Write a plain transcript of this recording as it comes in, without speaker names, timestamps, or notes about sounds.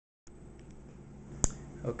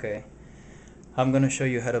Okay, I'm gonna show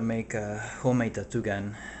you how to make a homemade tattoo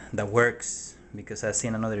gun that works, because I've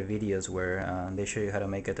seen another videos where they show you how to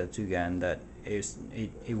make a tattoo gun that it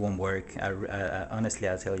won't work. Honestly,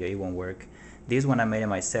 I'll tell you, it won't work. This one I made it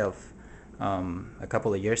myself a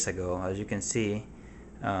couple of years ago. As you can see,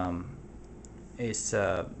 um, it's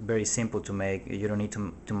very simple to make. You don't need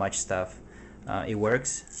too much stuff. It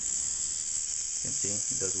works. You can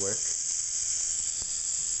see it does work.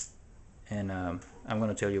 And I'm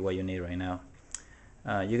gonna tell you what you need right now.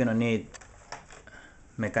 You're gonna need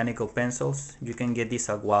mechanical pencils. You can get these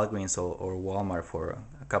at Walgreens or Walmart for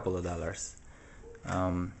a couple of dollars.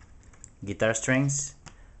 Guitar strings.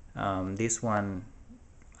 This one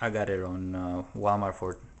I got it on Walmart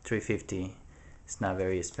for $3.50. It's not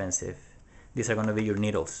very expensive. These are gonna be your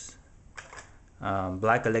needles.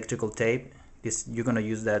 Black electrical tape. This you're gonna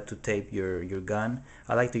use that to tape your gun.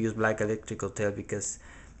 I like to use black electrical tape because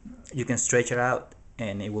you can stretch it out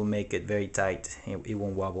and it will make it very tight. It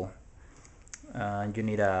won't wobble. You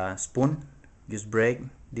need a spoon. Just break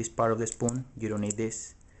this part of the spoon. You don't need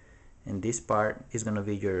this. And this part is gonna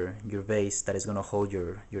be your base that is gonna hold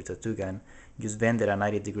your tattoo gun. Just bend it at a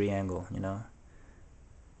 90-degree angle. You know.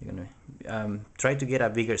 You're gonna try to get a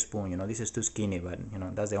bigger spoon. You know, this is too skinny, but you know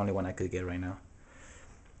that's the only one I could get right now.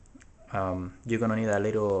 You're gonna need a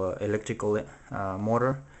little electrical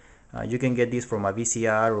motor. You can get this from a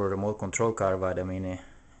VCR or remote control car, but I mean,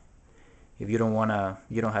 if you don't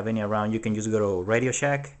have any around, you can just go to Radio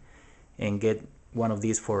Shack and get one of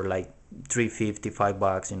these for like $3.50,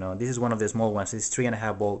 $5. You know, this is one of the small ones. It's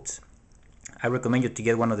 3.5 volts. I recommend you to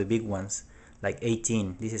get one of the big ones, like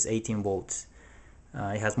 18. This is 18 volts.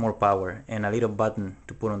 It has more power and a little button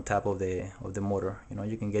to put on top of the motor. You know,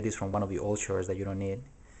 you can get this from one of the old stores that you don't need.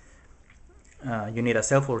 You need a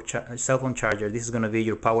cell phone charger. This is going to be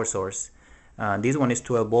your power source. This one is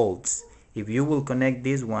 12 volts. If you will connect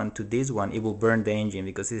this one to this one, it will burn the engine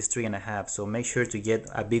because it is 3.5. So make sure to get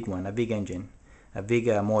a big one, a big engine, a big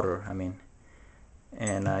motor, I mean.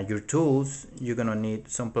 And your tools, you're going to need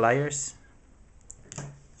some pliers,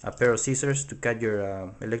 a pair of scissors to cut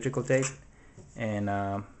your electrical tape, and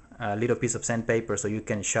a little piece of sandpaper so you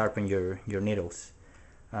can sharpen your needles.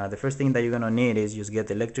 The first thing that you're gonna need is just get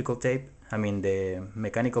the electrical tape, the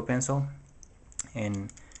mechanical pencil, and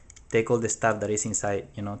take all the stuff that is inside.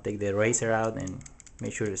 You know, take the eraser out and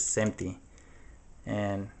make sure it's empty.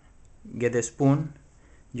 And get the spoon.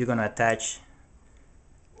 You're gonna attach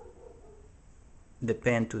the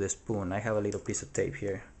pen to the spoon. I have a little piece of tape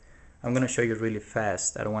here. I'm gonna show you really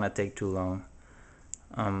fast. I don't want to take too long.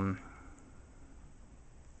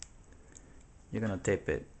 You're gonna tape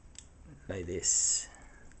it like this.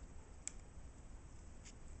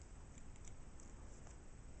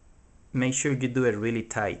 Make sure you do it really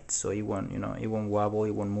tight so it won't, it won't wobble,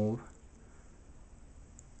 it won't move.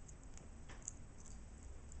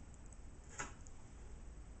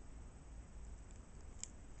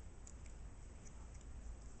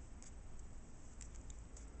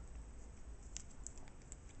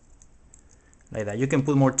 Like that. You can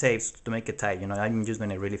put more tapes to make it tight. You know, I'm just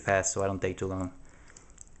doing it really fast so I don't take too long.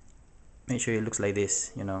 Make sure it looks like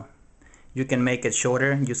this. You know, you can make it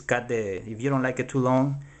shorter. Just cut if you don't like it too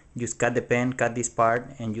long, just cut the pen, cut this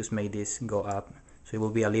part, and just make this go up. So it will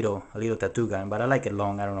be a little tattoo gun. But I like it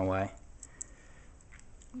long. I don't know why.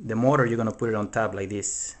 The motor, you're gonna put it on top like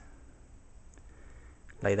this,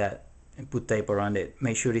 like that, and put tape around it.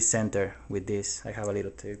 Make sure it's center with this. I have a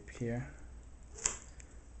little tape here.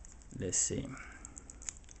 Let's see.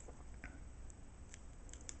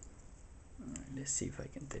 Let's see if I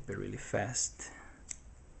can tape it really fast.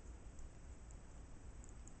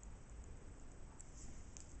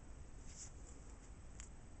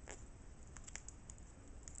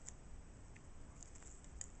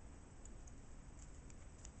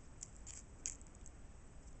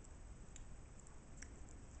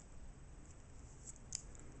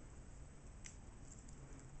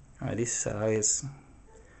 Alright, this is how it's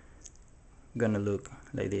gonna look,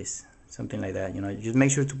 like this, something like that. You know, just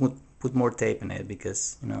make sure to put more tape in it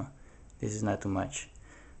because this is not too much.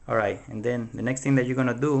 Alright, and then the next thing that you're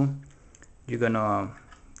gonna do, you're gonna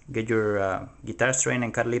get your guitar string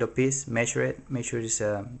and cut a little piece, measure it, make sure it's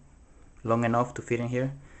long enough to fit in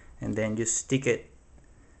here, and then just stick it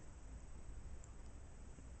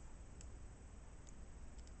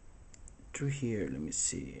through here. Let me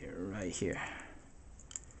see, right here.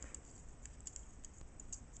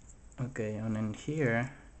 Okay, and then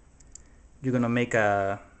here you're gonna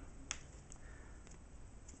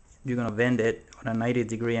bend it on a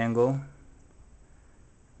 90-degree angle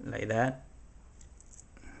like that,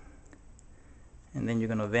 and then you're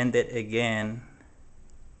gonna bend it again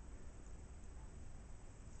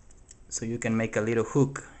so you can make a little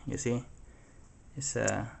hook. You see, it's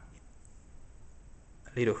a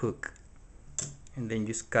little hook, and then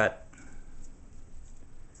just cut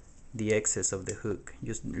the excess of the hook.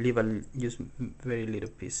 Just leave a just very little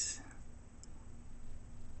piece,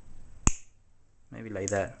 maybe like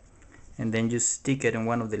that, and then just stick it in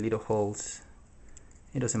one of the little holes.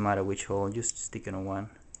 It doesn't matter which hole, just stick it on one.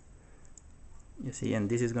 You see, and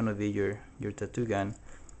this is gonna be your tattoo gun.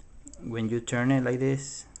 When you turn it like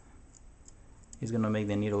this, it's gonna make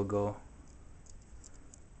the needle go.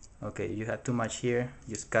 Okay, you have too much here,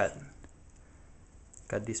 just cut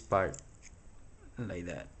this part like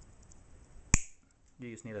that.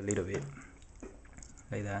 You just need a little bit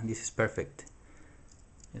like that. This is perfect.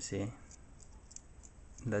 You see,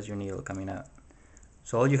 that's your needle coming out.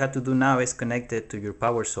 So all you have to do now is connect it to your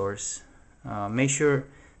power source. Make sure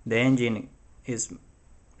the engine is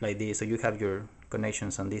like this, so you have your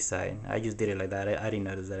connections on this side. I just did it like that. I didn't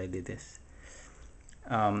notice that I did this.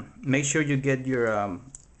 Make sure you get your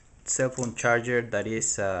cell phone charger that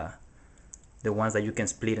is the ones that you can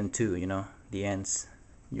split in two, you know, the ends.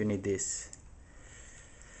 You need this,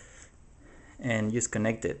 and just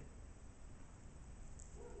connect it.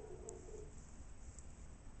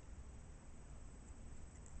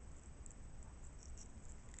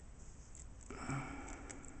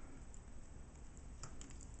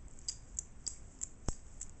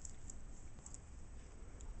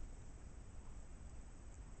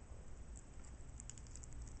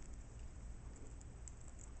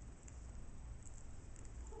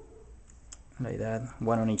 Like that,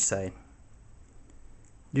 one on each side.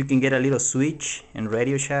 You can get a little switch and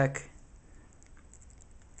Radio Shack,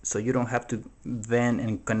 so you don't have to bend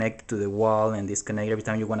and connect to the wall and disconnect every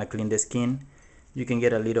time you want to clean the skin. You can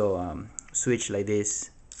get a little switch like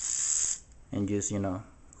this, and just, you know,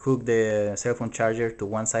 hook the cell phone charger to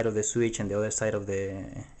one side of the switch and the other side of the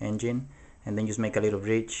engine, and then just make a little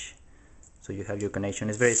bridge so you have your connection.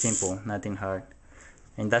 It's very simple, nothing hard,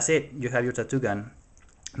 and that's it. You have your tattoo gun.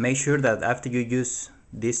 Make sure that after you use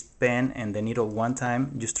this pen and the needle one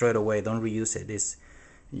time, just throw it away. Don't reuse it.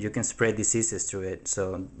 You can spread diseases through it,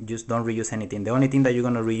 so just don't reuse anything. The only thing that you're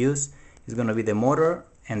going to reuse is going to be the motor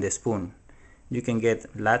and the spoon. You can get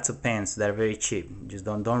lots of pens that are very cheap. Just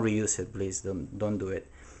don't reuse it, please. Don't do it.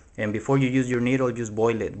 And before you use your needle, just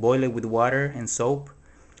boil it with water and soap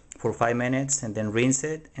for 5 minutes, and then rinse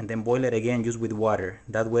it, and then boil it again just with water.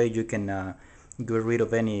 That way you can get rid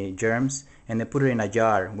of any germs, and then put it in a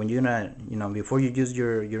jar. When you're gonna, you know, before you use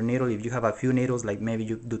your needle, if you have a few needles, like maybe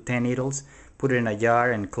you do 10 needles, put it in a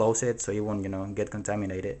jar and close it so it won't, you know, get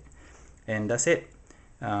contaminated. And that's it.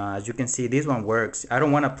 As you can see, this one works. I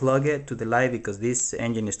don't want to plug it to the light because this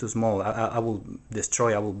engine is too small. I will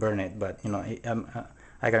destroy, I will burn it, but you know,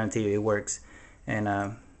 I guarantee you it works.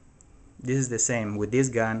 And this is the same with this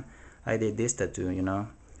gun. I did this tattoo, you know,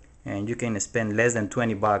 and you can spend less than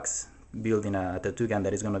 20 bucks building a tattoo gun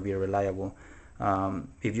that is going to be reliable.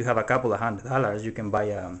 If you have a couple of $100, you can buy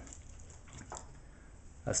a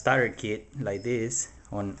starter kit like this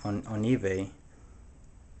on eBay.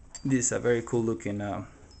 This is a very cool looking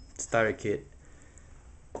starter kit.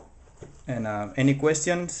 And any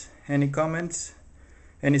questions, any comments,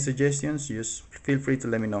 any suggestions, just feel free to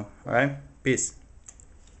let me know. All right, peace.